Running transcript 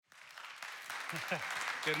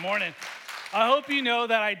Good morning. I hope you know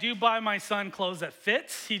that I do buy my son clothes that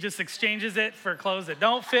fits. He just exchanges it for clothes that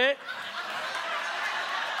don't fit.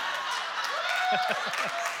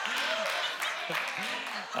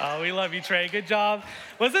 Oh, we love you, Trey. Good job.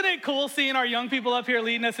 Wasn't it cool seeing our young people up here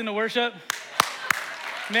leading us into worship?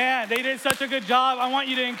 Man, they did such a good job. I want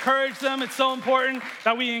you to encourage them. It's so important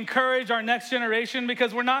that we encourage our next generation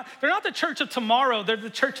because they're not the church of tomorrow, they're the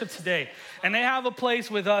church of today. And they have a place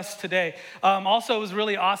with us today. Also, it was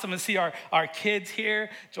really awesome to see our kids here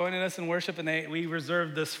joining us in worship, and we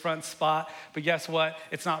reserved this front spot. But guess what?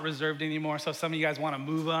 It's not reserved anymore. So if some of you guys want to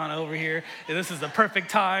move on over here, this is the perfect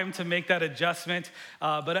time to make that adjustment.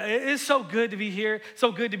 But it is so good to be here,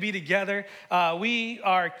 so good to be together. We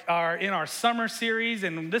are in our summer series,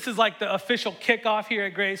 and this is like the official kickoff here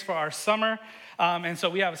at Grace for our summer. And so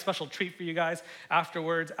we have a special treat for you guys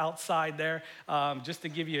afterwards outside there, just to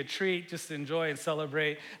give you a treat, just to enjoy and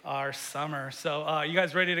celebrate our summer. So you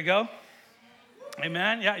guys ready to go?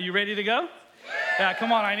 Amen. Yeah, you ready to go? Yeah,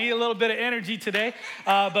 come on. I need a little bit of energy today.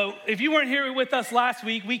 But if you weren't here with us last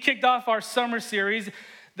week, we kicked off our summer series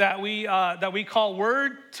that we call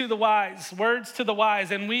Word to the Wise, Words to the Wise.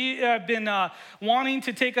 And we have been wanting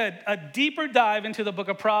to take a deeper dive into the book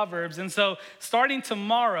of Proverbs. And so starting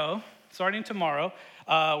tomorrow, we're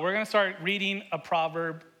going to start reading a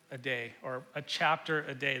proverb a day or a chapter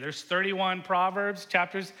a day. There's 31 Proverbs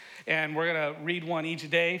chapters, and we're going to read one each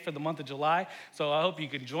day for the month of July. So I hope you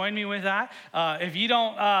can join me with that. If you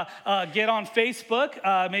don't get on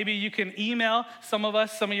Facebook, maybe you can email some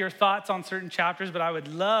of your thoughts on certain chapters, but I would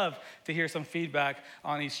love to hear some feedback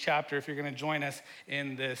on each chapter if you're going to join us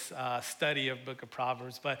in this study of book of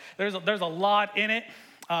Proverbs. But there's a lot in it,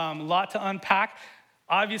 a lot to unpack.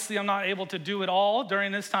 Obviously, I'm not able to do it all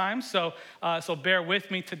during this time, so bear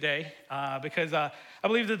with me today because I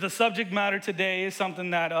believe that the subject matter today is something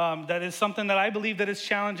that I believe that is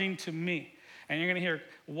challenging to me, and you're going to hear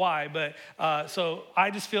why. But so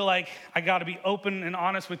I just feel like I got to be open and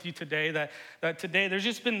honest with you today. That today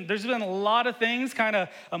there's been a lot of things, kind of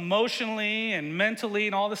emotionally and mentally,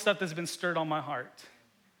 and all the stuff that's been stirred on my heart.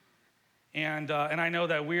 And I know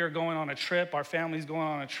that we are going on a trip. Our family's going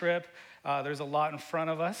on a trip. There's a lot in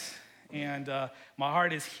front of us, and my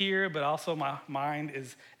heart is here, but also my mind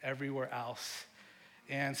is everywhere else.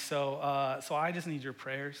 And so I just need your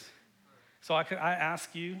prayers. So I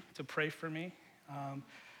ask you to pray for me,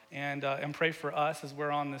 and pray for us as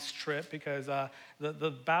we're on this trip, because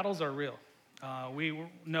the battles are real. We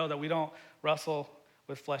know that we don't wrestle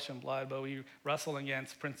with flesh and blood, but we wrestle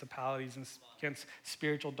against principalities and against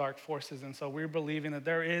spiritual dark forces. And so we're believing that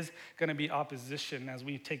there is going to be opposition as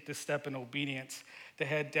we take this step in obedience to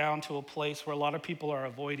head down to a place where a lot of people are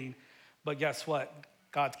avoiding. But guess what?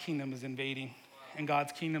 God's kingdom is invading, and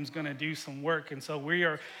God's kingdom is going to do some work. And so we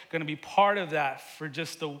are going to be part of that for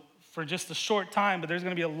just a short time, but there's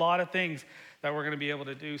going to be a lot of things that we're going to be able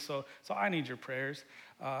to do. So I need your prayers.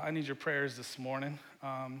 I need your prayers this morning.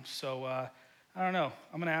 I don't know.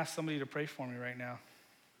 I'm going to ask somebody to pray for me right now.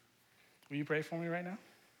 Will you pray for me right now,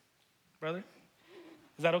 brother?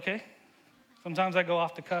 Is that okay? Sometimes I go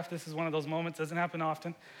off the cuff. This is one of those moments. Doesn't happen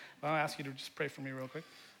often. But I'll ask you to just pray for me real quick.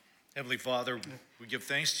 Heavenly Father, we give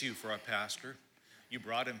thanks to you for our pastor. You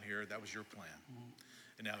brought him here. That was your plan.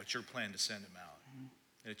 Mm-hmm. And now it's your plan to send him out. Mm-hmm.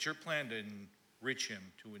 And it's your plan to enrich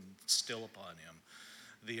him, to instill upon him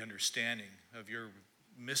the understanding of your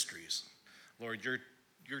mysteries. Lord, your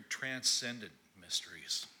transcendent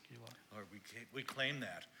mysteries. Lord, we claim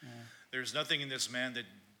that. Yeah. There's nothing in this man that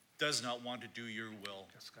does not want to do your will.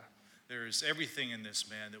 Yes, God. There's everything in this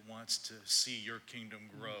man that wants to see your kingdom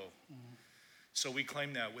grow. Mm-hmm. So we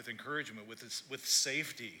claim that with encouragement, with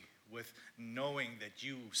safety, with knowing that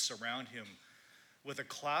you surround him with a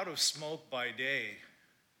cloud of smoke by day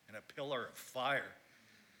and a pillar of fire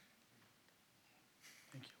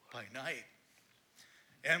by night.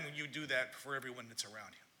 And when you do that for everyone that's around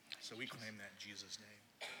him. So we claim that in Jesus'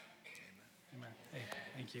 name. Amen. Hey,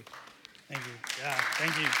 thank you. Thank you. Yeah,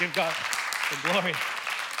 thank you. Give God the glory.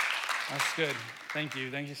 That's good. Thank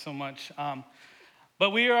you. Thank you so much.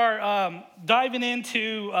 But we are diving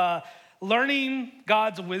into learning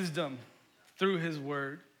God's wisdom through his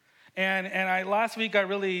word. And last week I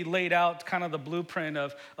really laid out kind of the blueprint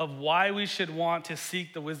of why we should want to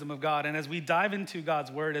seek the wisdom of God. And as we dive into God's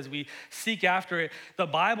word, as we seek after it, the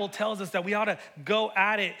Bible tells us that we ought to go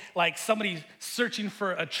at it like somebody searching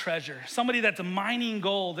for a treasure, somebody that's mining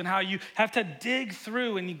gold, and how you have to dig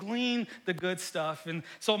through and you glean the good stuff. And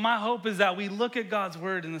so my hope is that we look at God's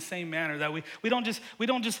word in the same manner, that we don't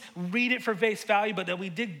just read it for face value, but that we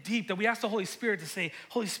dig deep, that we ask the Holy Spirit to say,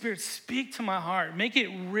 Holy Spirit, speak to my heart, make it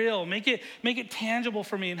real. real, make it tangible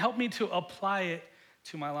for me, and help me to apply it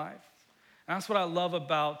to my life. And that's what I love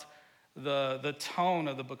about the tone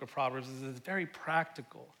of the book of Proverbs, is it's very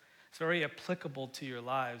practical. It's very applicable to your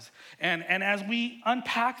lives. And as we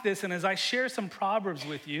unpack this, and as I share some Proverbs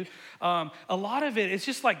with you, a lot of it is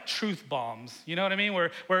just like truth bombs. You know what I mean?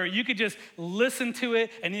 Where you could just listen to it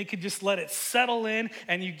and you could just let it settle in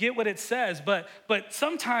and you get what it says. But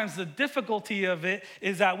sometimes the difficulty of it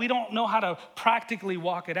is that we don't know how to practically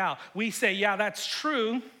walk it out. We say, yeah, that's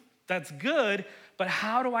true, that's good, but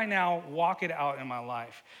how do I now walk it out in my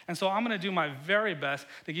life? And so I'm going to do my very best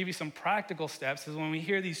to give you some practical steps, is when we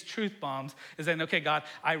hear these truth bombs, is that, okay, God,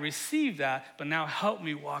 I received that, but now help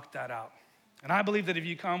me walk that out. And I believe that if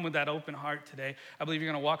you come with that open heart today, I believe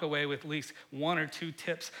you're going to walk away with at least 1 or 2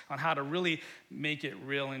 tips on how to really make it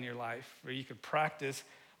real in your life, where you could practice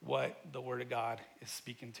what the Word of God is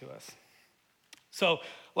speaking to us. So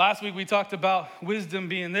last week we talked about wisdom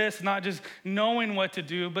being this, not just knowing what to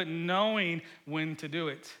do, but knowing when to do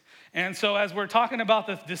it. And so as we're talking about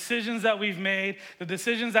the decisions that we've made, the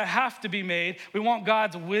decisions that have to be made, we want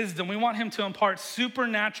God's wisdom. We want him to impart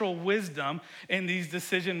supernatural wisdom in these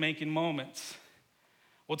decision-making moments.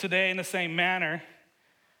 Well, today in the same manner,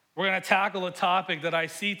 we're going to tackle a topic that I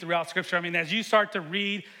see throughout Scripture. I mean, as you start to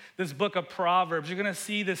read this book of Proverbs, you're going to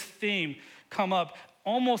see this theme come up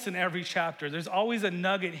almost in every chapter. There's always a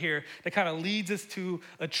nugget here that kind of leads us to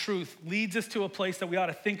a truth, leads us to a place that we ought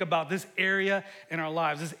to think about this area in our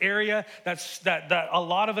lives, this area that a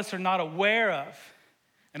lot of us are not aware of.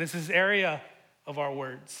 And it's this area of our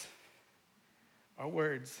words. Our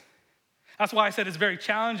words. That's why I said it's very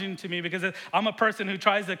challenging to me, because I'm a person who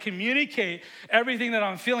tries to communicate everything that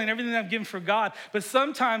I'm feeling, everything that I'm given for God. But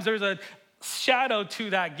sometimes there's a shadow to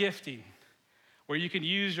that gifting, where you can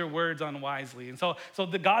use your words unwisely. And so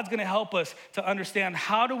God's going to help us to understand,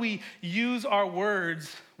 how do we use our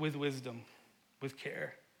words with wisdom, with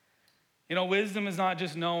care. You know, wisdom is not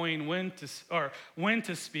just knowing when to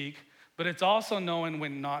speak, but it's also knowing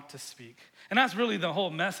when not to speak. And that's really the whole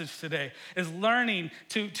message today, is learning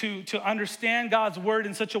to understand God's word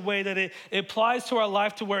in such a way that it applies to our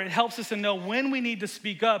life, to where it helps us to know when we need to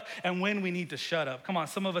speak up and when we need to shut up. Come on,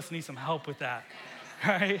 some of us need some help with that,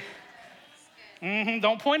 right?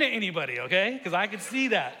 Don't point at anybody, okay? Because I can see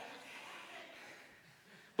that.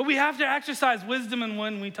 But we have to exercise wisdom in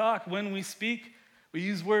when we talk, when we speak. We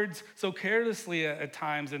use words so carelessly at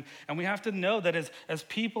times. And we have to know that as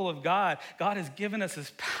people of God, God has given us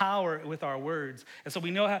his power with our words. And so we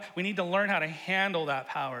need to learn how to handle that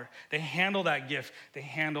power, to handle that gift, to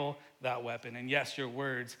handle that weapon. And yes, your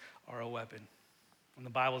words are a weapon. And the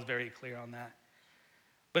Bible is very clear on that.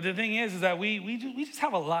 But the thing is that we just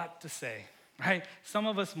have a lot to say. Right? Some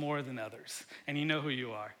of us more than others, and you know who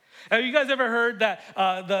you are. Have you guys ever heard that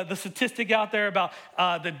the statistic out there about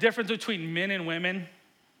the difference between men and women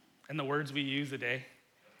and the words we use a day?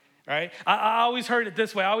 Right? I always heard it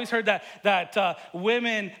this way. I always heard that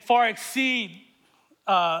women far exceed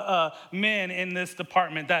men in this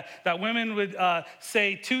department, that women would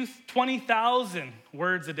say 20,000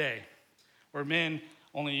 words a day, where men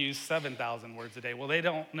only use 7,000 words a day. Well, they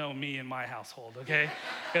don't know me in my household, okay?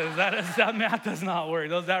 Because that math does not work.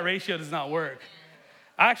 That ratio does not work.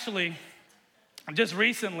 Actually, just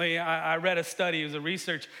recently, I read a study. It was a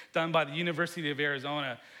research done by the University of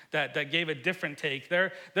Arizona that gave a different take.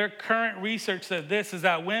 Their current research said this, is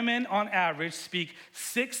that women on average speak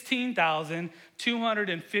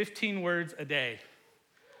 16,215 words a day,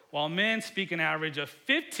 while men speak an average of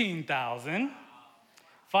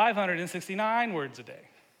 15,569 words a day.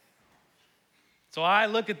 So I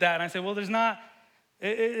look at that and I say, well,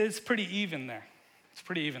 it's pretty even there. It's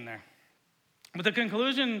pretty even there. But the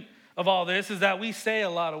conclusion of all this is that we say a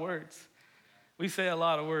lot of words. We say a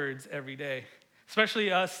lot of words every day, especially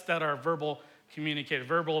us that are verbal communicators,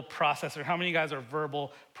 verbal processors. How many of you guys are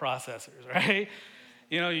verbal processors, right?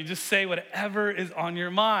 You know, you just say whatever is on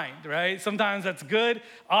your mind, right? Sometimes that's good.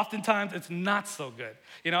 Oftentimes it's not so good.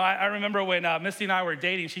 You know, I remember when Misty and I were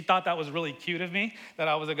dating, she thought that was really cute of me, that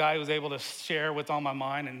I was a guy who was able to share what's on my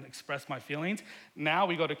mind and express my feelings. Now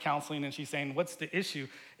we go to counseling and she's saying, what's the issue?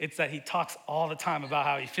 It's that he talks all the time about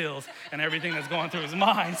how he feels and everything that's going through his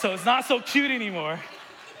mind. So it's not so cute anymore.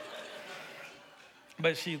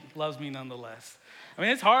 But she loves me nonetheless. I mean,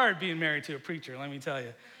 it's hard being married to a preacher, let me tell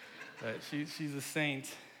you. But she's a saint.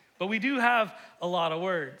 But we do have a lot of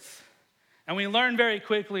words. And we learn very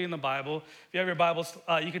quickly in the Bible. If you have your Bibles,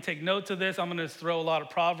 you can take notes of this. I'm going to throw a lot of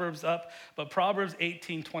Proverbs up. But Proverbs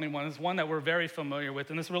 18:21 is one that we're very familiar with.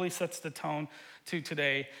 And this really sets the tone to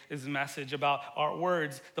today's message about our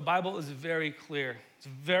words. The Bible is very clear. It's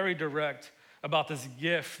very direct about this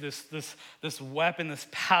gift, this weapon, this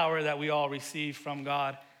power that we all receive from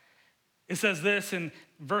God. It says this in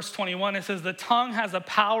verse 21, it says, the tongue has the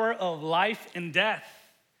power of life and death.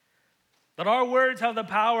 That our words have the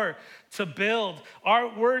power to build.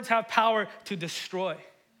 Our words have power to destroy.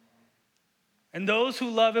 And those who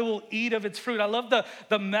love it will eat of its fruit. I love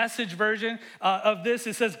the Message version of this.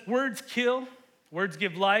 It says, words kill, words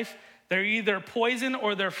give life. They're either poison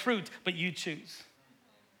or they're fruit, but you choose.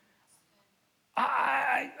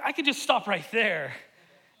 I could just stop right there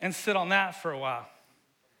and sit on that for a while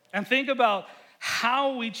and think about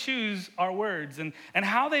how we choose our words and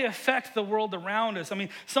how they affect the world around us. I mean,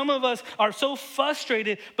 some of us are so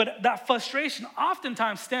frustrated, but that frustration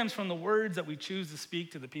oftentimes stems from the words that we choose to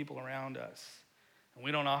speak to the people around us. And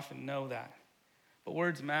we don't often know that. But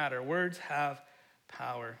words matter. Words have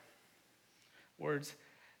power. Words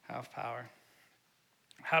have power.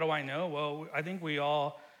 How do I know? Well, I think we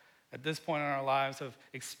all, at this point in our lives, have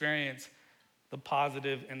experienced the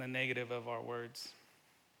positive and the negative of our words.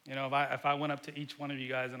 You know, if I went up to each one of you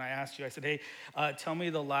guys and I asked you, I said, hey, tell me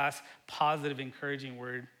the last positive, encouraging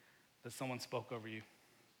word that someone spoke over you.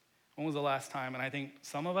 When was the last time? And I think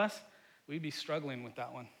some of us, we'd be struggling with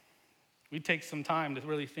that one. We'd take some time to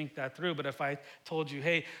really think that through. But if I told you,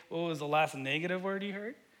 hey, what was the last negative word you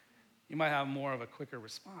heard? You might have more of a quicker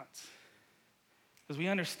response. Because we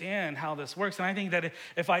understand how this works. And I think that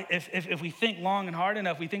if we think long and hard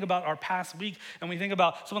enough, we think about our past week and we think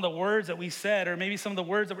about some of the words that we said, or maybe some of the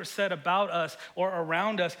words that were said about us or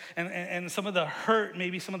around us, and some of the hurt,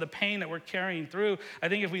 maybe some of the pain that we're carrying through, I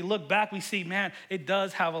think if we look back, we see, man, it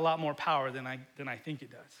does have a lot more power than I think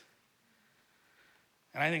it does.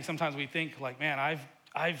 And I think sometimes we think like, man,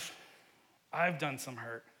 I've done some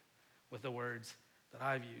hurt with the words that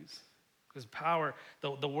I've used. Because power,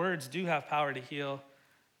 the words do have power to heal,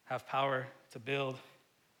 have power to build,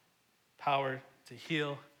 power to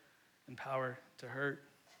heal, and power to hurt.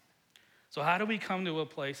 So how do we come to a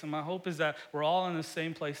place, and my hope is that we're all in the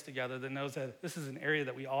same place together that knows that this is an area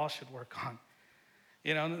that we all should work on.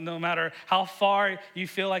 You know, no matter how far you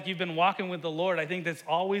feel like you've been walking with the Lord, I think that's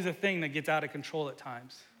always a thing that gets out of control at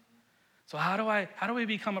times. So how do we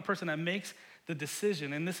become a person that makes the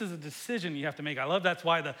decision? And this is a decision you have to make. I love that's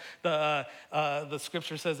why the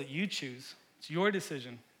scripture says that you choose. It's your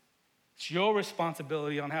decision. It's your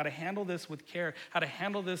responsibility on how to handle this with care, how to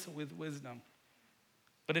handle this with wisdom.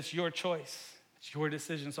 But it's your choice. It's your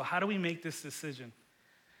decision. So how do we make this decision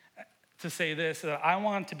to say this, that I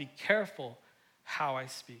want to be careful how I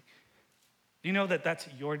speak? Do you know that that's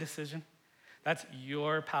your decision? That's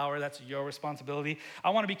your power. That's your responsibility.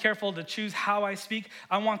 I want to be careful to choose how I speak.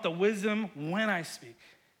 I want the wisdom when I speak.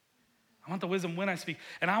 I want the wisdom when I speak.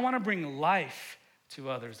 And I want to bring life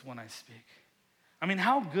to others when I speak. I mean,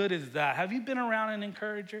 how good is that? Have you been around an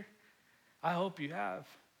encourager? I hope you have.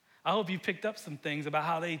 I hope you picked up some things about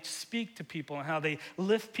how they speak to people and how they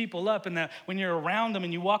lift people up, and that when you're around them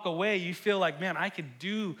and you walk away, you feel like, man, I could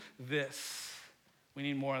do this. We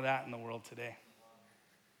need more of that in the world today.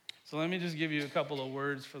 So let me just give you a couple of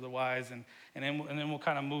words for the wise, and then we'll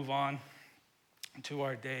kind of move on to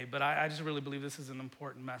our day. But I just really believe this is an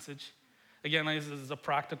important message. Again, this is a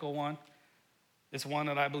practical one. It's one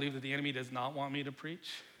that I believe that the enemy does not want me to preach,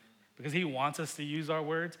 because he wants us to use our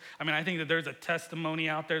words. I mean, I think that there's a testimony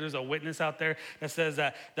out there, there's a witness out there that says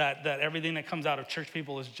that everything that comes out of church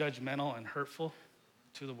people is judgmental and hurtful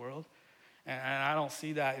to the world. And I don't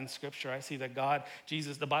see that in Scripture. I see that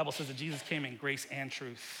the Bible says that Jesus came in grace and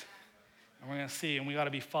truth. And we're going to see, and we got to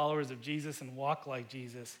be followers of Jesus and walk like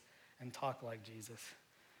Jesus and talk like Jesus.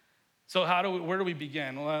 So where do we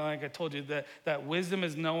begin? Well, like I told you, that wisdom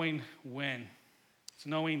is knowing when. It's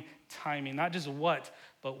knowing timing, not just what,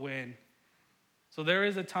 but when. So there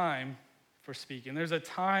is a time for speaking. There's a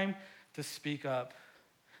time to speak up.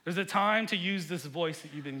 There's a time to use this voice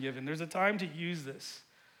that you've been given. There's a time to use this.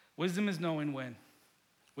 Wisdom is knowing when.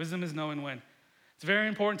 Wisdom is knowing when. It's very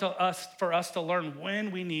important for us to learn when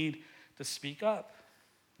we need to speak up.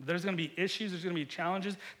 There's going to be issues, there's going to be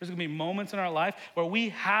challenges, there's going to be moments in our life where we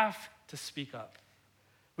have to speak up.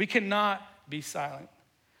 We cannot be silent.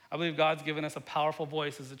 I believe God's given us a powerful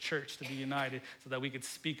voice as a church to be united so that we could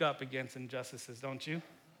speak up against injustices, don't you?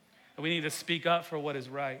 And we need to speak up for what is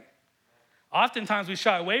right. Oftentimes we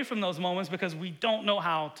shy away from those moments because we don't know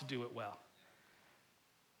how to do it well.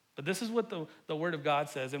 But this is what the Word of God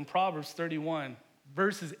says in Proverbs 31,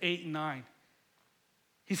 verses 8 and 9.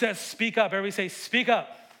 He says, speak up. Everybody say, speak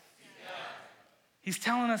up. He's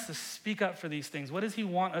telling us to speak up for these things. What does he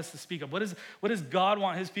want us to speak up? What does God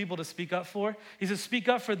want his people to speak up for? He says, speak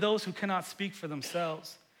up for those who cannot speak for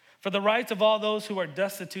themselves, For the rights of all those who are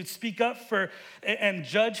destitute, speak up for and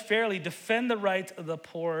judge fairly, defend the rights of the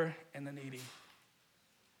poor and the needy.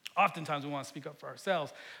 Oftentimes we want to speak up for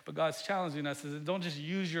ourselves, but God's challenging us is don't just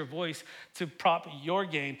use your voice to prop your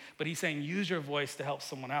gain, but he's saying use your voice to help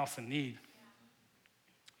someone else in need.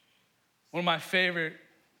 One of my favorite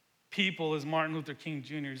people is Martin Luther King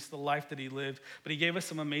Jr., just the life that he lived, but he gave us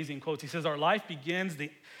some amazing quotes. He says, our life begin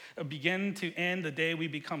to end the day we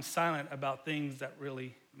become silent about things that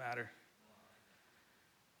really matter.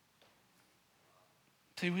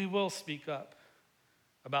 See, we will speak up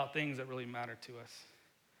about things that really matter to us.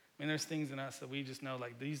 I mean, there's things in us that we just know,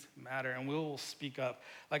 like, these matter, and we will speak up.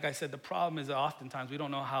 Like I said, the problem is that oftentimes we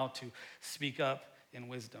don't know how to speak up in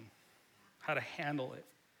wisdom, how to handle it.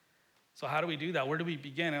 So how do we do that? Where do we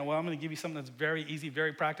begin? And well, I'm going to give you something that's very easy,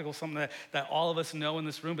 very practical, something that all of us know in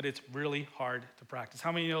this room, but it's really hard to practice.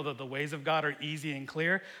 How many know that the ways of God are easy and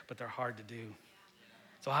clear, but they're hard to do?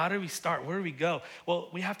 So how do we start? Where do we go? Well,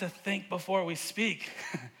 we have to think before we speak.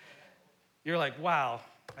 You're like, wow,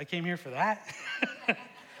 I came here for that?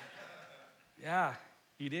 Yeah,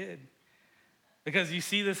 you did. Because you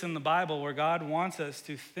see this in the Bible where God wants us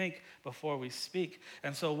to think before we speak.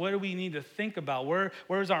 And so what do we need to think about? Where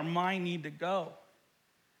does our mind need to go?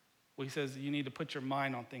 Well, he says you need to put your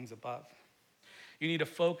mind on things above. You need to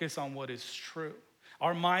focus on what is true.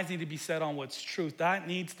 Our minds need to be set on what's truth. That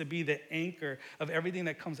needs to be the anchor of everything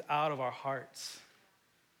that comes out of our hearts.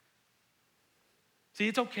 See,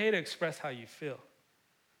 it's okay to express how you feel.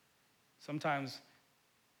 Sometimes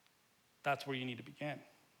that's where you need to begin.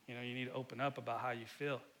 You know, you need to open up about how you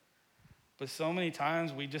feel. But so many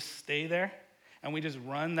times we just stay there and we just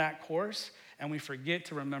run that course and we forget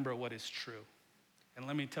to remember what is true. And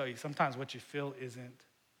let me tell you, sometimes what you feel isn't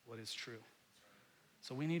what is true.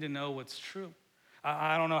 So we need to know what's true.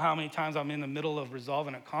 I don't know how many times I'm in the middle of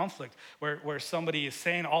resolving a conflict where somebody is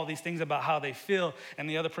saying all these things about how they feel and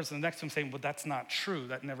the other person next to them saying, well, that's not true.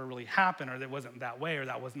 That never really happened, or that wasn't that way, or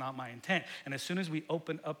that was not my intent. And as soon as we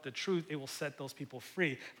open up the truth, it will set those people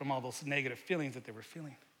free from all those negative feelings that they were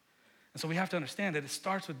feeling. And so we have to understand that it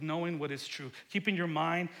starts with knowing what is true, keeping your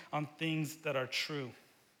mind on things that are true.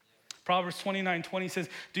 Proverbs 29:20 says,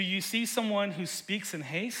 do you see someone who speaks in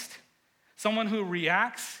haste? Someone who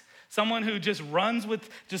reacts? Someone who just runs with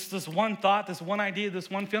just this one thought, this one idea, this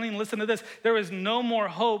one feeling? Listen to this. There is more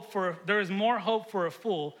hope for a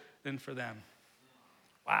fool than for them.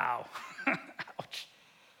 Wow. Ouch.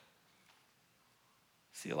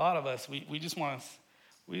 See, a lot of us, we just want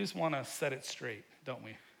to set it straight, don't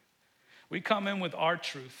we? We come in with our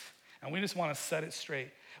truth, and we just want to set it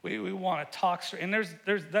straight. We want to talk straight. And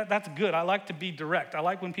that's good. I like to be direct. I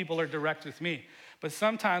like when people are direct with me. But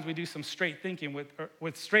sometimes we do some straight thinking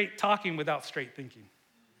with straight talking without straight thinking.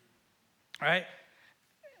 All right?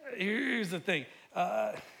 Here's the thing.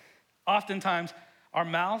 Oftentimes, our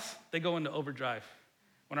mouths, they go into overdrive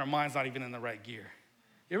when our mind's not even in the right gear.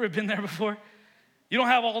 You ever been there before? You don't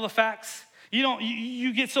have all the facts.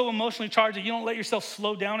 You get so emotionally charged that you don't let yourself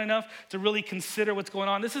slow down enough to really consider what's going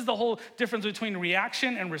on. This is the whole difference between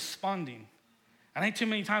reaction and responding. I think too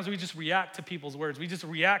many times we just react to people's words. We just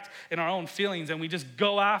react in our own feelings and we just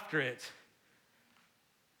go after it.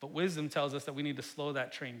 But wisdom tells us that we need to slow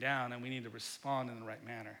that train down and we need to respond in the right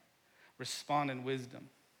manner. Respond in wisdom.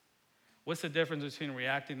 What's the difference between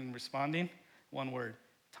reacting and responding? One word,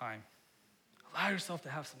 time. Allow yourself to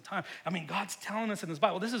have some time. I mean, God's telling us in his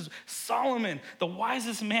Bible. This is Solomon, the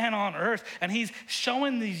wisest man on earth, and he's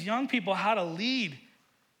showing these young people how to lead,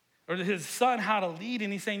 or his son how to lead,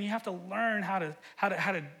 and he's saying you have to learn how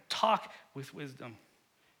to talk with wisdom.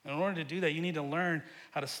 And in order to do that, you need to learn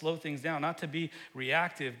how to slow things down, not to be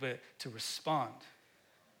reactive, but to respond.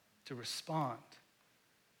 To respond.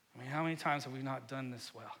 I mean, how many times have we not done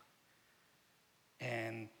this well?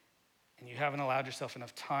 And you haven't allowed yourself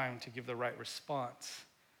enough time to give the right response.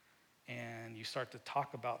 And you start to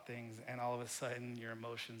talk about things, and all of a sudden, your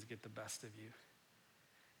emotions get the best of you.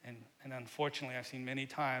 And unfortunately, I've seen many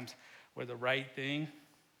times where the right thing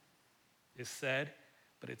is said,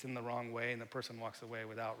 but it's in the wrong way, and the person walks away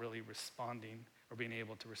without really responding or being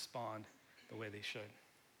able to respond the way they should.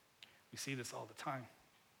 We see this all the time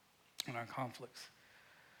in our conflicts.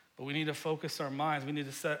 But we need to focus our minds. We need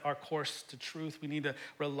to set our course to truth. We need to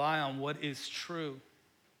rely on what is true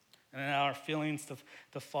and allow our feelings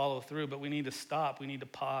to follow through. But we need to stop. We need to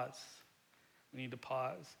pause. We need to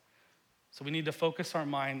pause. So we need to focus our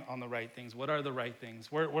mind on the right things. What are the right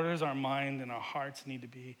things? Where does our mind and our hearts need to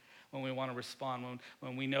be when we want to respond,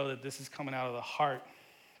 when we know that this is coming out of the heart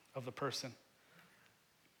of the person?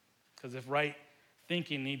 Because if right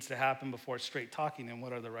thinking needs to happen before straight talking, then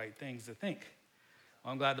what are the right things to think?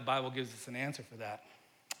 Well, I'm glad the Bible gives us an answer for that.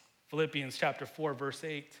 Philippians chapter 4, verse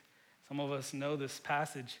 8. Some of us know this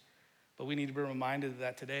passage, but we need to be reminded of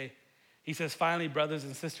that today. He says, finally, brothers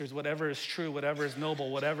and sisters, whatever is true, whatever is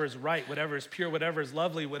noble, whatever is right, whatever is pure, whatever is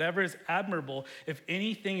lovely, whatever is admirable, if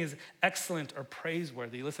anything is excellent or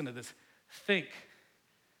praiseworthy, listen to this, think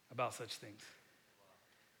about such things.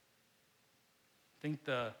 I think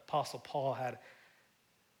the Apostle Paul had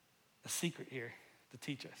a secret here to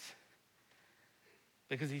teach us.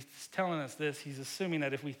 Because he's telling us this, he's assuming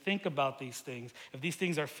that if we think about these things, if these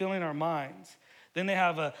things are filling our minds, then they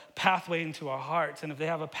have a pathway into our hearts. And if they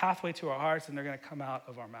have a pathway to our hearts, then they're going to come out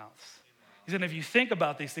of our mouths. He said, if you think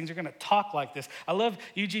about these things, you're going to talk like this. I love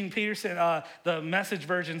Eugene Peterson. The Message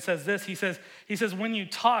version says this. He says, when you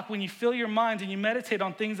talk, when you fill your minds and you meditate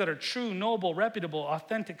on things that are true, noble, reputable,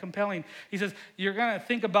 authentic, compelling, he says, you're going to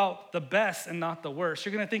think about the best and not the worst.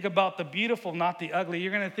 You're going to think about the beautiful, not the ugly.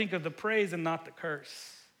 You're going to think of the praise and not the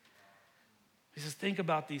curse. He says, think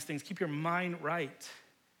about these things. Keep your mind right.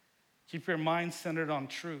 Keep your mind centered on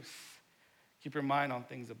truth. Keep your mind on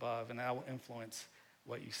things above, and that will influence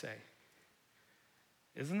what you say.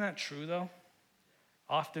 Isn't that true, though?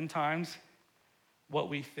 Oftentimes, what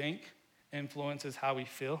we think influences how we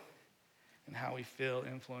feel, and how we feel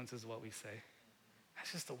influences what we say.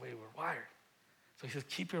 That's just the way we're wired. So he says,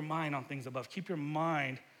 keep your mind on things above. Keep your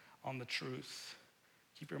mind on the truth.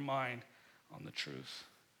 Keep your mind on the truth.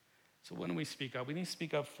 So when we speak up, we need to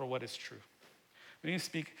speak up for what is true. We need to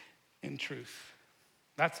speak in truth.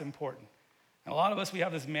 That's important. And a lot of us, we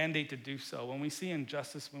have this mandate to do so. When we see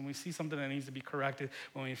injustice, when we see something that needs to be corrected,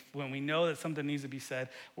 when we know that something needs to be said,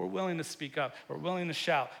 we're willing to speak up. We're willing to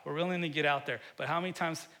shout. We're willing to get out there. But how many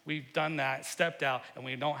times we've done that, stepped out, and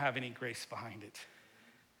we don't have any grace behind it?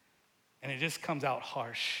 And it just comes out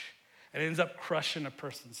harsh. It ends up crushing a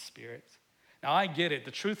person's spirit. Now, I get it.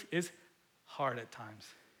 The truth is hard at times.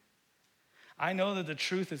 I know that the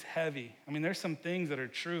truth is heavy. I mean, there's some things that are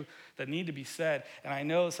true that need to be said, and I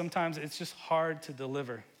know sometimes it's just hard to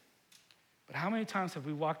deliver. But how many times have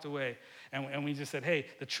we walked away and we just said, hey,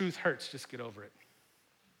 the truth hurts, just get over it?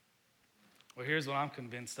 Well, here's what I'm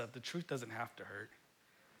convinced of. The truth doesn't have to hurt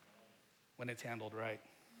when it's handled right,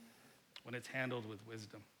 when it's handled with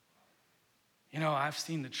wisdom. You know, I've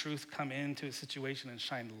seen the truth come into a situation and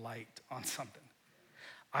shine light on something.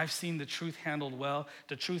 I've seen the truth handled well,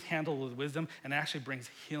 the truth handled with wisdom, and it actually brings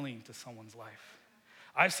healing to someone's life.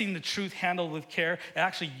 I've seen the truth handled with care. It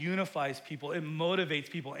actually unifies people. It motivates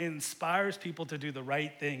people. It inspires people to do the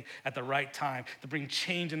right thing at the right time, to bring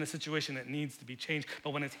change in a situation that needs to be changed.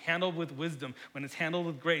 But when it's handled with wisdom, when it's handled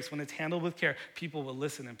with grace, when it's handled with care, people will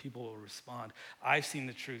listen and people will respond. I've seen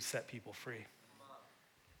the truth set people free.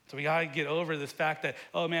 So we gotta get over this fact that,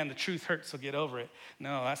 oh man, the truth hurts, so get over it.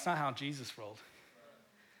 No, that's not how Jesus rolled.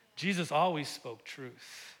 Jesus always spoke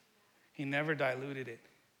truth. He never diluted it.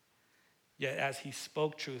 Yet as he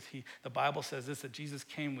spoke truth, the Bible says this, that Jesus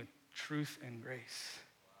came with truth and grace.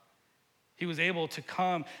 He was able to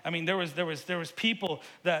come. I mean, there was people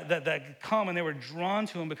that come and they were drawn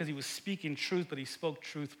to him because he was speaking truth, but he spoke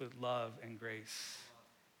truth with love and grace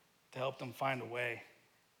to help them find a way.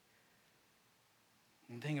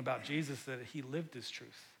 And the thing about Jesus that he lived his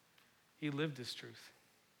truth. He lived his truth.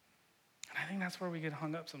 And I think that's where we get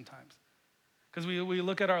hung up sometimes. Because we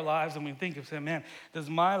look at our lives and we think of saying, man, does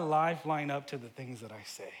my life line up to the things that I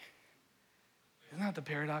say? Isn't that the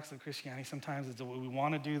paradox of Christianity? Sometimes it's that we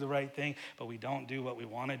want to do the right thing, but we don't do what we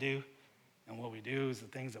want to do. And what we do is the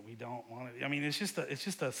things that we don't want to do. I mean, it's just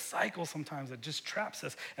a cycle sometimes that just traps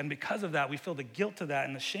us. And because of that, we feel the guilt of that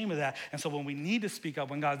and the shame of that. And so when we need to speak up,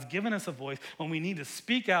 when God's given us a voice, when we need to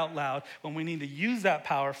speak out loud, when we need to use that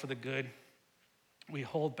power for the good, we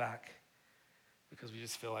hold back because we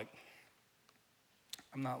just feel like,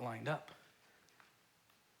 I'm not lined up.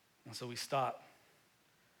 And so we stop.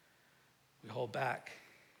 We hold back.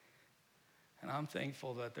 And I'm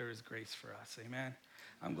thankful that there is grace for us. Amen.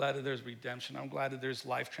 I'm glad that there's redemption. I'm glad that there's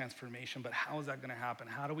life transformation. But how is that going to happen?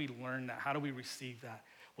 How do we learn that? How do we receive that?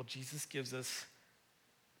 Well, Jesus gives us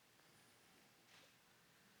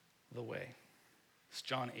the way. It's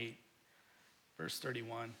John 8, verse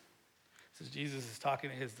 31. It says Jesus is talking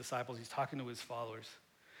to his disciples. He's talking to his followers.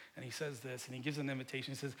 And he says this, and he gives an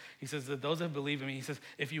invitation. He says that those that believe in me, he says,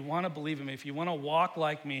 if you want to believe in me, if you want to walk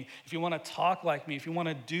like me, if you want to talk like me, if you want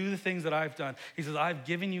to do the things that I've done, he says, I've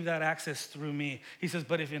given you that access through me. He says,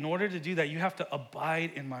 but if in order to do that, you have to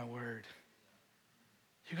abide in my word.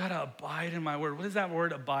 You got to abide in my word. What is that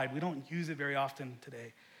word abide? We don't use it very often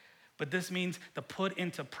today. But this means to put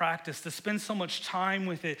into practice, to spend so much time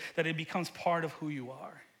with it that it becomes part of who you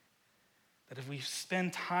are. That if we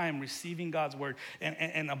spend time receiving God's word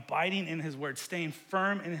and abiding in his word, staying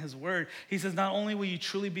firm in his word, he says, not only will you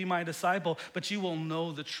truly be my disciple, but you will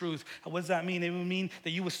know the truth. What does that mean? It would mean that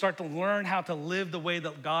you would start to learn how to live the way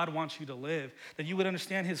that God wants you to live, that you would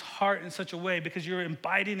understand his heart in such a way because you're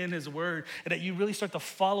abiding in his word, and that you really start to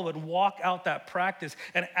follow it, walk out that practice.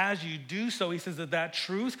 And as you do so, he says that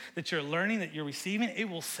truth that you're learning, that you're receiving, it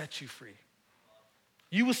will set you free.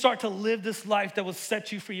 You will start to live this life that will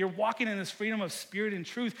set you free. You're walking in this freedom of spirit and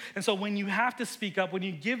truth. And so when you have to speak up, when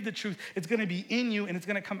you give the truth, it's going to be in you and it's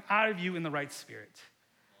going to come out of you in the right spirit.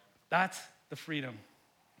 That's the freedom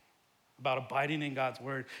about abiding in God's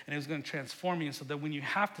word. And it's going to transform you so that when you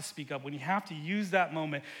have to speak up, when you have to use that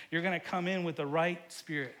moment, you're going to come in with the right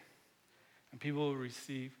spirit and people will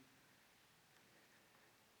receive.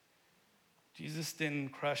 Jesus didn't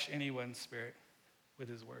crush anyone's spirit with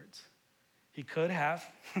his words. He could have.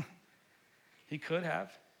 He could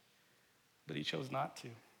have, but he chose not to.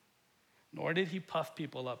 Nor did he puff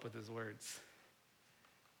people up with his words.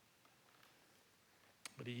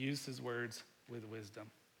 But he used his words with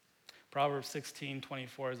wisdom. Proverbs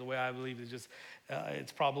 16:24 is the way I believe it's just,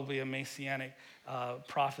 it's probably a messianic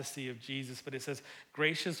prophecy of Jesus, but it says,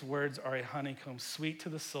 gracious words are a honeycomb, sweet to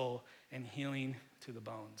the soul and healing to the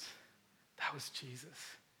bones. That was Jesus.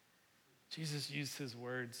 Jesus used his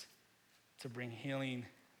words to bring healing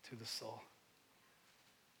to the soul.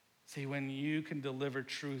 See, when you can deliver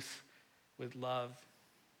truth with love,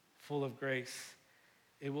 full of grace,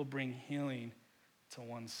 it will bring healing to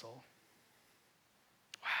one's soul.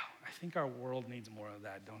 Wow, I think our world needs more of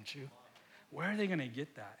that, don't you? Where are they going to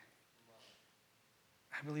get that?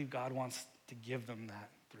 I believe God wants to give them that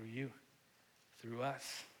through you, through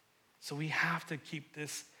us. So we have to keep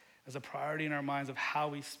this as a priority in our minds of how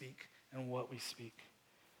we speak and what we speak.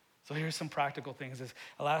 So here's some practical things.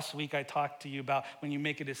 Last week I talked to you about when you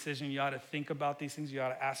make a decision, you ought to think about these things. You ought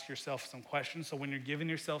to ask yourself some questions. So when you're giving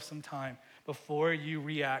yourself some time before you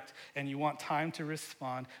react and you want time to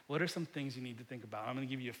respond, what are some things you need to think about? I'm going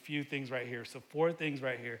to give you a few things right here. So 4 things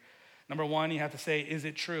right here. Number 1, you have to say, is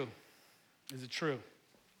it true? Is it true?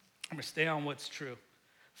 Number, stay on what's true.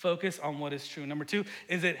 Focus on what is true. Number 2,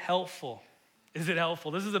 is it helpful? Is it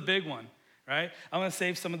helpful? This is a big one. Right? I'm going to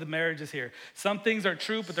save some of the marriages here. Some things are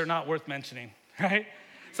true, but they're not worth mentioning, right?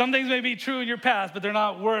 Some things may be true in your past, but they're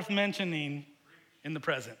not worth mentioning in the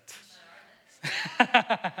present.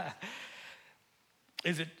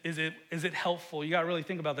 Is it helpful? You got to really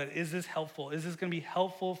think about that. Is this helpful? Is this going to be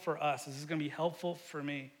helpful for us? Is this going to be helpful for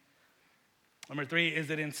me? Number 3, is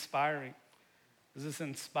it inspiring? Does this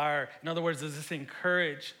inspire? In other words, does this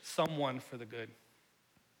encourage someone for the good?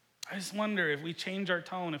 I just wonder if we change our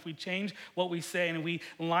tone, if we change what we say and we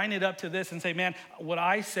line it up to this and say, man, what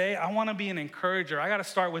I say, I want to be an encourager. I got to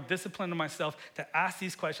start with discipline to myself to ask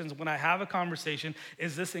these questions when I have a conversation.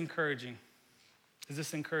 Is this encouraging? Is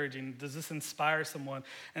this encouraging? Does this inspire someone?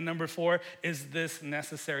 And number 4, is this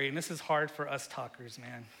necessary? And this is hard for us talkers,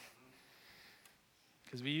 man,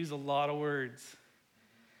 because we use a lot of words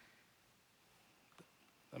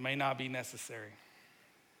that may not be necessary.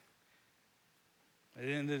 At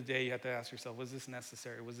the end of the day, you have to ask yourself, was this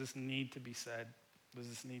necessary? Was this need to be said? Was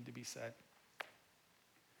this need to be said?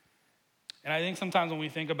 And I think sometimes when we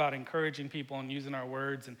think about encouraging people and using our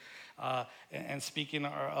words and speaking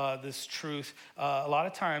this truth, a lot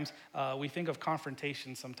of times we think of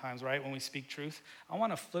confrontation sometimes, right? When we speak truth. I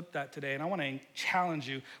want to flip that today, and I want to challenge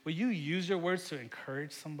you. Will you use your words to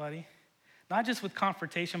encourage somebody? Not just with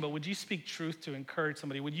confrontation, but would you speak truth to encourage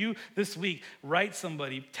somebody? Would you this week write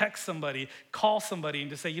somebody, text somebody, call somebody, and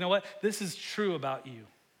just say, you know what? This is true about you.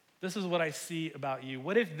 This is what I see about you.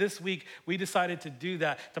 What if this week we decided to do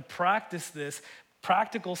that, to practice this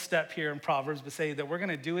practical step here in Proverbs, but say that we're going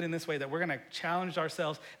to do it in this way, that we're going to challenge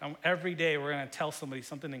ourselves, and every day we're going to tell somebody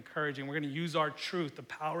something encouraging. We're going to use our truth, the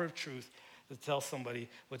power of truth, to tell somebody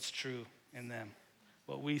what's true in them,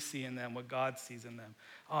 what we see in them, what God sees in them.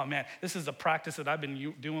 Oh man, this is a practice that I've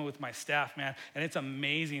been doing with my staff, man, and it's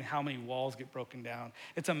amazing how many walls get broken down.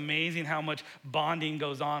 It's amazing how much bonding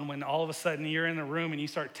goes on when all of a sudden you're in the room and you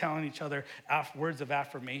start telling each other words of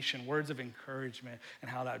affirmation, words of encouragement, and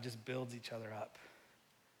how that just builds each other up.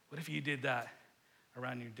 What if you did that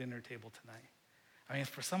around your dinner table tonight? I mean,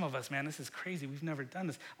 for some of us, man, this is crazy. We've never done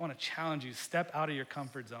this. I want to challenge you. Step out of your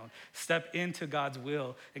comfort zone. Step into God's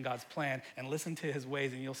will and God's plan and listen to his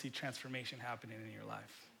ways, and you'll see transformation happening in your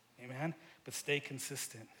life. Amen? But stay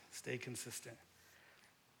consistent. Stay consistent.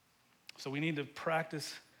 So we need to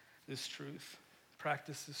practice this truth.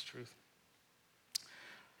 Practice this truth.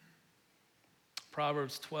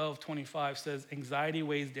 Proverbs 12:25 says, anxiety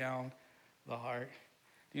weighs down the heart.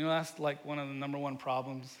 Do you know that's like one of the number 1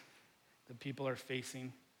 problems that people are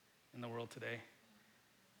facing in the world today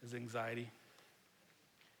is anxiety,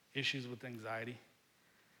 issues with anxiety.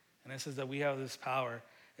 And it says that we have this power.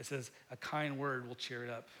 It says a kind word will cheer it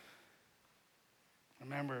up.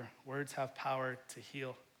 Remember, words have power to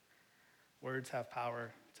heal. Words have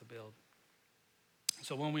power to build.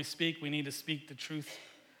 So when we speak, we need to speak the truth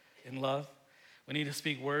in love. We need to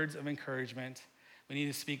speak words of encouragement. We need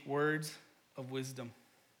to speak words of wisdom.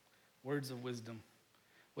 Words of wisdom.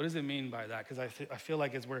 What does it mean by that? Because I feel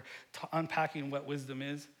like as we're unpacking what wisdom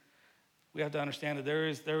is, we have to understand that there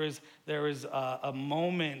is a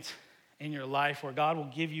moment in your life where God will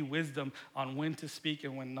give you wisdom on when to speak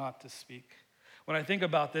and when not to speak. When I think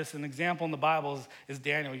about this, an example in the Bible is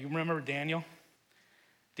Daniel. You remember Daniel?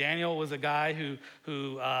 Daniel was a guy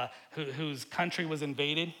whose country was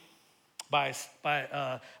invaded by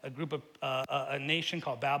a group of a nation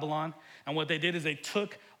called Babylon. And what they did is they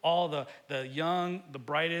took all the young, the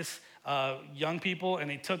brightest young people, and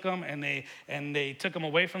they took them and they took them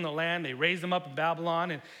away from the land. They raised them up in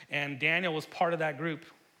Babylon, and Daniel was part of that group.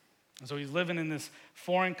 And so he's living in this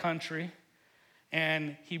foreign country,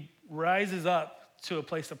 and he rises up to a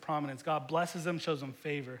place of prominence. God blesses him, shows him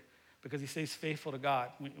favor, because he stays faithful to God.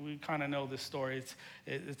 We kind of know this story.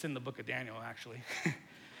 It's in the book of Daniel, actually.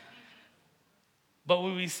 But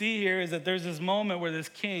what we see here is that there's this moment where this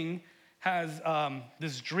king has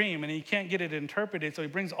this dream, and he can't get it interpreted, so he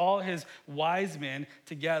brings all his wise men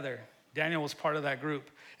together. Daniel was part of that group.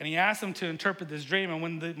 And he asked them to interpret this dream, and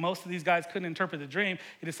when most of these guys couldn't interpret the dream,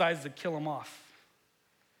 he decides to kill them off.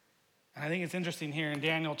 And I think it's interesting here in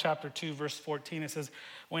Daniel chapter 2, verse 14, it says,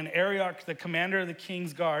 when Arioch, the commander of the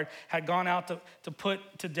king's guard, had gone out to put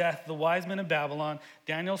to death the wise men of Babylon,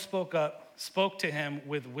 Daniel spoke to him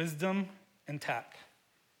with wisdom and tact.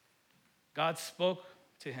 God spoke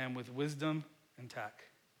to him with wisdom and tact.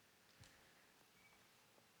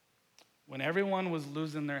 When everyone was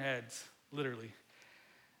losing their heads, literally,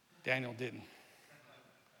 Daniel didn't.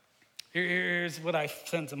 Here's what I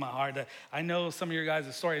sense in my heart. That I know some of your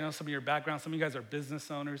guys' story. I know some of your background. Some of you guys are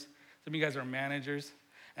business owners. Some of you guys are managers.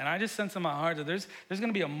 And I just sense in my heart that there's going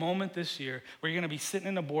to be a moment this year where you're going to be sitting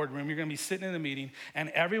in a boardroom, you're going to be sitting in a meeting, and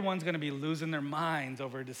everyone's going to be losing their minds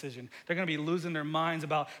over a decision. They're going to be losing their minds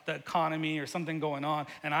about the economy or something going on.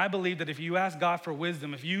 And I believe that if you ask God for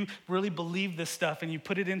wisdom, if you really believe this stuff and you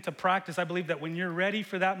put it into practice, I believe that when you're ready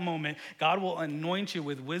for that moment, God will anoint you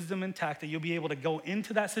with wisdom and tact, that you'll be able to go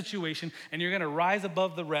into that situation and you're going to rise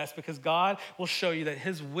above the rest, because God will show you that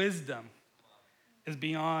his wisdom is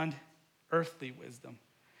beyond earthly wisdom.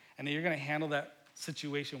 And you're going to handle that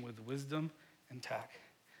situation with wisdom and tact.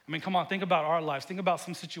 I mean, come on, think about our lives. Think about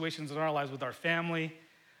some situations in our lives with our family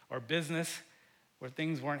or business where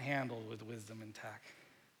things weren't handled with wisdom and tact.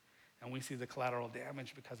 And we see the collateral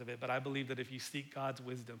damage because of it. But I believe that if you seek God's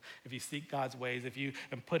wisdom, if you seek God's ways,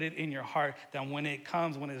 and put it in your heart, then when it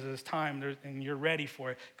comes, when it is time and you're ready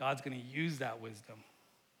for it, God's going to use that wisdom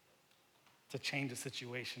to change the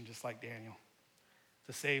situation, just like Daniel,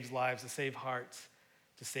 to save lives, to save hearts,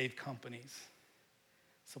 to save companies.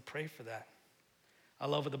 So pray for that. I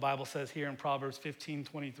love what the Bible says here in Proverbs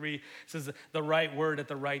 15:23. It says the right word at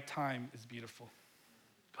the right time is beautiful.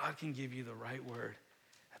 God can give you the right word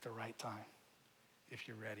at the right time if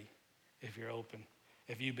you're ready, if you're open,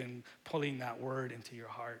 if you've been pulling that word into your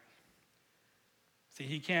heart. See,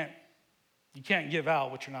 you can't give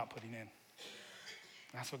out what you're not putting in.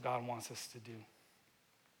 That's what God wants us to do.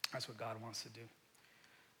 That's what God wants to do.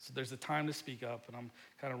 So there's a time to speak up, and I'm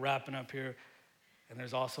kind of wrapping up here, and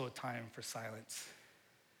there's also a time for silence.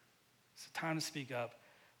 It's a time to speak up,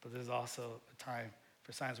 but there's also a time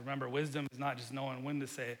for silence. Remember, wisdom is not just knowing when to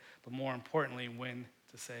say it, but more importantly, when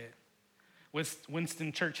to say it.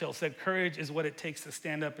 Winston Churchill said, courage is what it takes to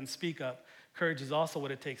stand up and speak up. Courage is also what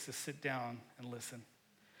it takes to sit down and listen.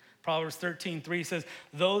 Proverbs 13:3 says,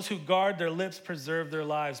 those who guard their lips preserve their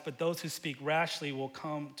lives, but those who speak rashly will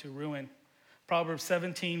come to ruin. Proverbs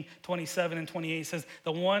 17:27 and 28 says,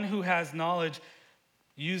 the one who has knowledge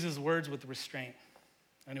uses words with restraint,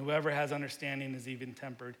 and whoever has understanding is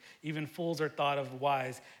even-tempered. Even fools are thought of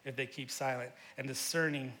wise if they keep silent, and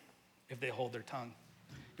discerning if they hold their tongue.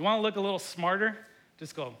 You want to look a little smarter?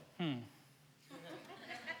 Just go, All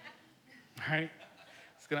right?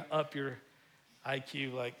 It's going to up your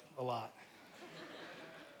IQ like a lot.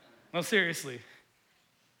 No, seriously.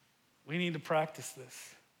 We need to practice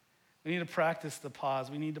this. We need to practice the pause.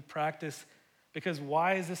 We need to practice, because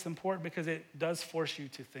why is this important? Because it does force you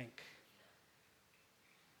to think.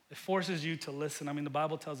 It forces you to listen. I mean, the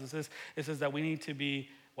Bible tells us this. It says that we need to be,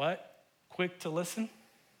 what? Quick to listen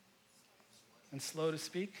and slow to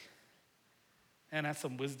speak. And that's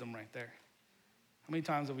some wisdom right there. How many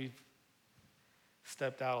times have we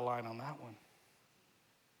stepped out of line on that one.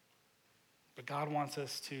 But God wants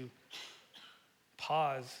us to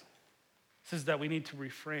pause. It says that we need to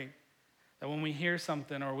refrain. That when we hear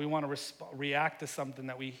something or we want to react to something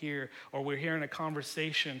that we hear, or we're hearing a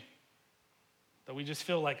conversation that we just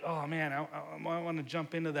feel like, oh man, I want to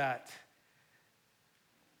jump into that.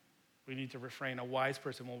 We need to refrain. A wise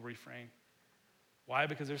person will refrain. Why?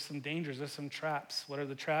 Because there's some dangers, there's some traps. What are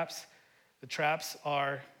the traps? The traps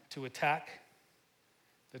are to attack.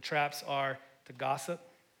 The traps are to gossip.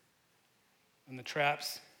 And the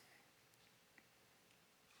traps,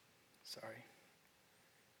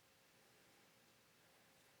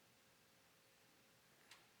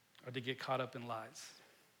 or to get caught up in lies.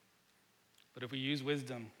 But if we use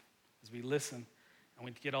wisdom as we listen and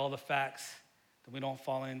we get all the facts, then we don't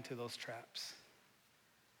fall into those traps.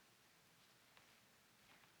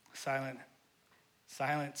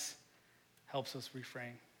 Silence helps us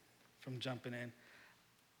refrain from jumping in.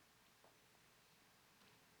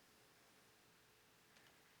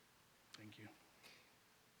 Thank you.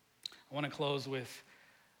 I want to close with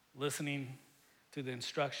listening to the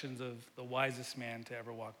instructions of the wisest man to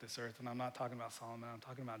ever walk this earth. And I'm not talking about Solomon, I'm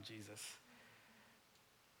talking about Jesus.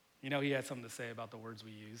 You know, he had something to say about the words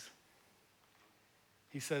we use.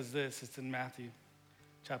 He says this, it's in Matthew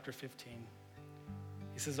chapter 15.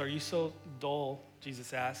 He says, "Are you so dull?"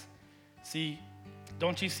 Jesus asked.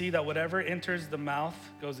 Don't you see that whatever enters the mouth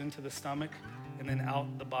goes into the stomach and then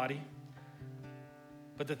out the body?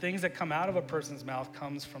 But the things that come out of a person's mouth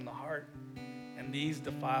comes from the heart, and these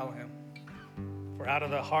defile him. For out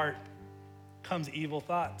of the heart comes evil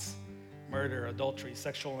thoughts, murder, adultery,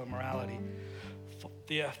 sexual immorality,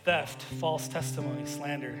 theft, false testimony,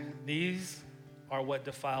 slander. These are what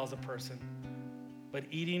defiles a person. But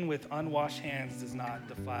eating with unwashed hands does not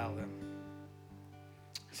defile them.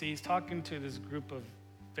 See, he's talking to this group of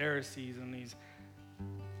Pharisees and these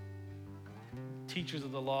teachers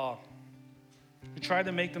of the law who tried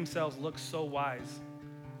to make themselves look so wise.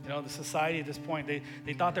 You know, the society at this point,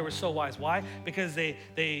 they thought they were so wise. Why? Because they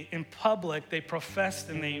in public, they professed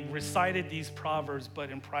and they recited these proverbs, but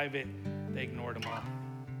in private, they ignored them all.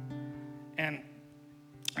 And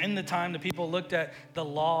in the time, the people looked at the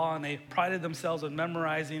law and they prided themselves on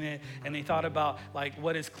memorizing it, and they thought about like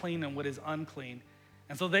what is clean and what is unclean.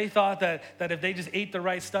 And so they thought that if they just ate the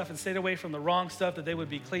right stuff and stayed away from the wrong stuff, that they would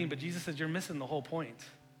be clean. But Jesus says, you're missing the whole point.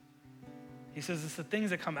 He says, it's the things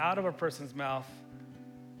that come out of a person's mouth,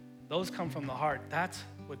 those come from the heart. That's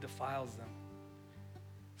what defiles them.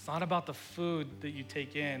 It's not about the food that you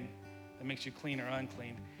take in that makes you clean or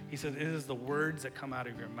unclean. He says, it is the words that come out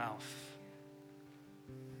of your mouth.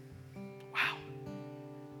 Wow.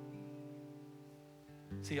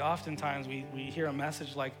 See, oftentimes we hear a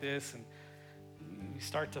message like this and we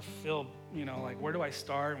start to feel, you know, like, where do I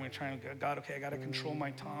start? And we're trying to, God, okay, I got to control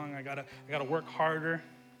my tongue. I got to work harder.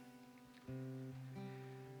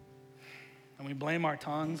 And we blame our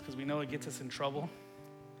tongues because we know it gets us in trouble.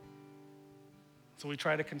 So we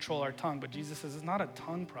try to control our tongue. But Jesus says it's not a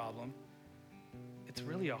tongue problem. It's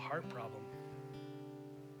really a heart problem.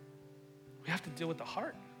 We have to deal with the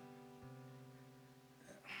heart.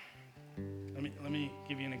 Let me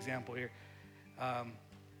give you an example here.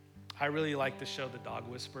 I really like the show The Dog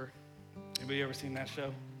Whisperer. Anybody ever seen that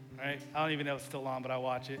show? Right? I don't even know if it's still on, but I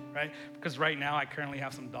watch it, right? Because right now I currently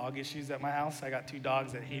have some dog issues at my house. I got 2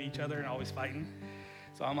 dogs that hate each other and always fighting.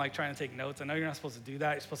 So I'm like trying to take notes. I know you're not supposed to do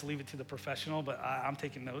that. You're supposed to leave it to the professional, but I'm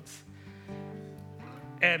taking notes.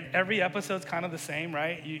 And every episode's kind of the same,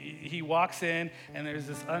 right? He walks in and there's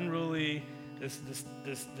this unruly, this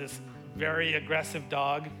very aggressive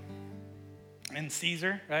dog. And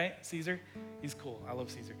Caesar, right? Caesar, he's cool. I love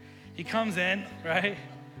Caesar. He comes in, right?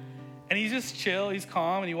 And he's just chill, he's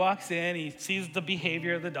calm, and he walks in, he sees the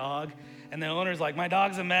behavior of the dog, and the owner's like, my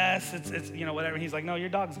dog's a mess, it's you know, whatever. And he's like, no, your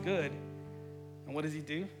dog's good. And what does he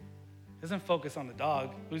do? He doesn't focus on the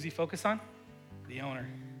dog. Who does he focus on? The owner.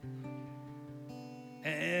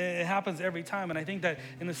 And it happens every time. And I think that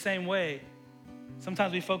in the same way,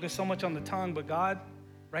 sometimes we focus so much on the tongue, but God,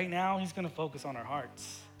 right now, he's gonna focus on our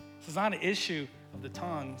hearts. So it's not an issue of the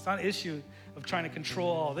tongue. It's not an issue of trying to control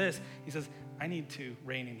all this. He says, I need to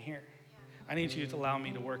reign in here. I need you to allow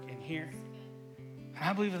me to work in here. And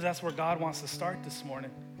I believe that that's where God wants to start this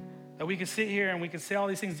morning. That we could sit here and we could say all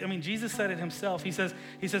these things. I mean, Jesus said it himself. He says,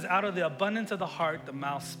 out of the abundance of the heart, the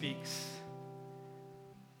mouth speaks.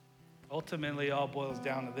 Ultimately, it all boils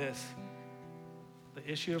down to this. The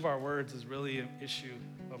issue of our words is really an issue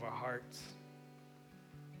of our hearts.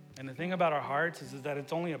 And the thing about our hearts is that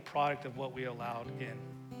it's only a product of what we allowed in.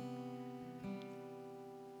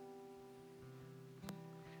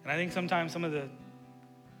 And I think sometimes some of the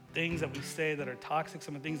things that we say that are toxic,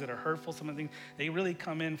 some of the things that are hurtful, some of the things, they really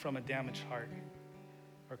come in from a damaged heart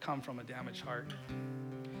or come from a damaged heart.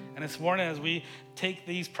 And this morning, as we take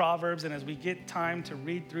these Proverbs and as we get time to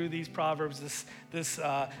read through these Proverbs this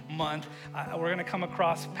month, we're going to come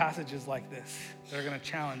across passages like this that are going to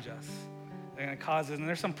challenge us. They're going to cause us, and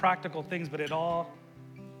there's some practical things, but it all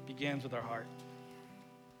begins with our heart.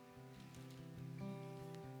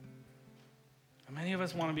 And many of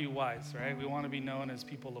us want to be wise, right? We want to be known as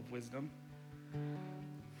people of wisdom.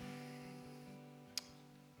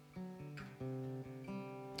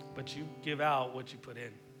 But you give out what you put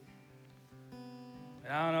in.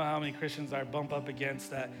 And I don't know how many Christians I bump up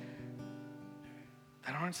against that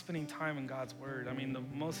aren't spending time in God's word. I mean,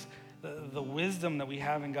 the wisdom that we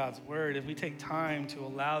have in God's word, if we take time to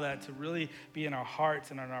allow that to really be in our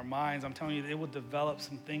hearts and in our minds, I'm telling you, it will develop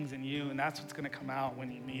some things in you, and that's what's going to come out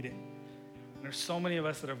when you need it. And there's so many of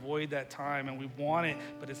us that avoid that time, and we want it,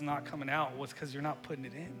 but it's not coming out. Well, it's because you're not putting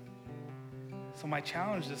it in. So my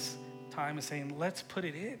challenge this time is saying, let's put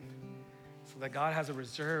it in, so that God has a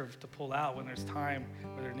reserve to pull out when there's time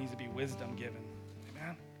where there needs to be wisdom given.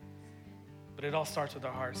 Amen? But it all starts with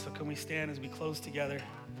our hearts. So can we stand as we close together,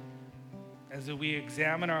 as we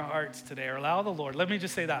examine our hearts today, or allow the Lord, let me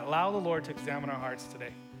just say that, allow the Lord to examine our hearts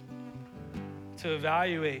today, to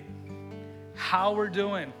evaluate how we're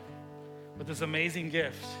doing with this amazing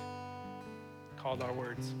gift called our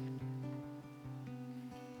words.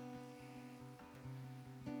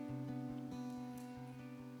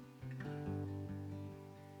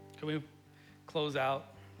 Can we close out?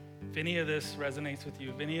 If any of this resonates with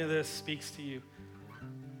you, if any of this speaks to you,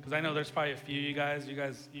 because I know there's probably a few you guys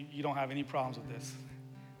don't have any problems with this,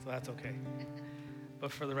 so that's okay.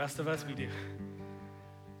 But for the rest of us, we do.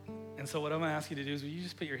 And so what I'm gonna ask you to do is, will you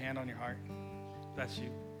just put your hand on your heart? If that's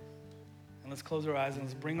you. And let's close our eyes and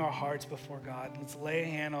let's bring our hearts before God. Let's lay a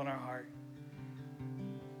hand on our heart.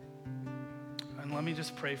 And let me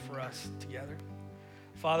just pray for us together.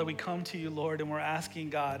 Father, we come to you, Lord, and we're asking,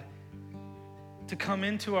 God, to come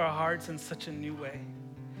into our hearts in such a new way.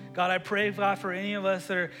 God, I pray, God, for any of us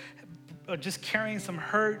that are just carrying some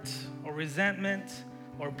hurt or resentment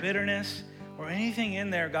or bitterness or anything in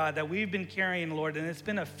there, God, that we've been carrying, Lord, and it's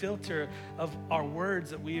been a filter of our words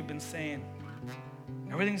that we've been saying.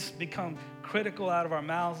 Everything's become critical out of our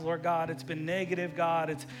mouths, Lord God. It's been negative, God.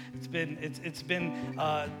 It's been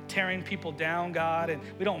tearing people down, God, and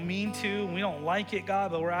we don't mean to, and we don't like it,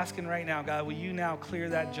 God, but we're asking right now, God, will you now clear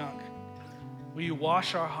that junk? Will you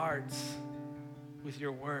wash our hearts with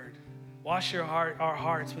your word? Wash our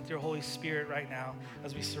hearts with your Holy Spirit right now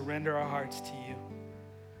as we surrender our hearts to you.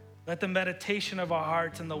 Let the meditation of our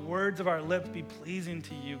hearts and the words of our lips be pleasing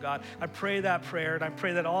to you, God. I pray that prayer, and I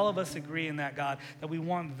pray that all of us agree in that, God, that we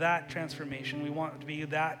want that transformation. We want to be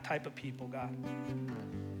that type of people, God.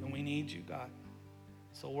 And we need you, God.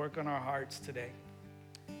 So work on our hearts today.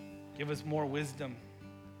 Give us more wisdom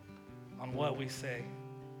on what we say.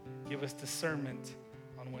 Give us discernment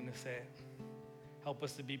on when to say it. Help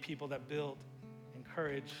us to be people that build,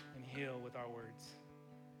 encourage, and heal with our words.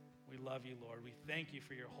 We love you, Lord. We thank you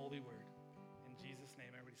for your holy word. In Jesus' name,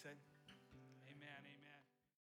 everybody said, amen, amen.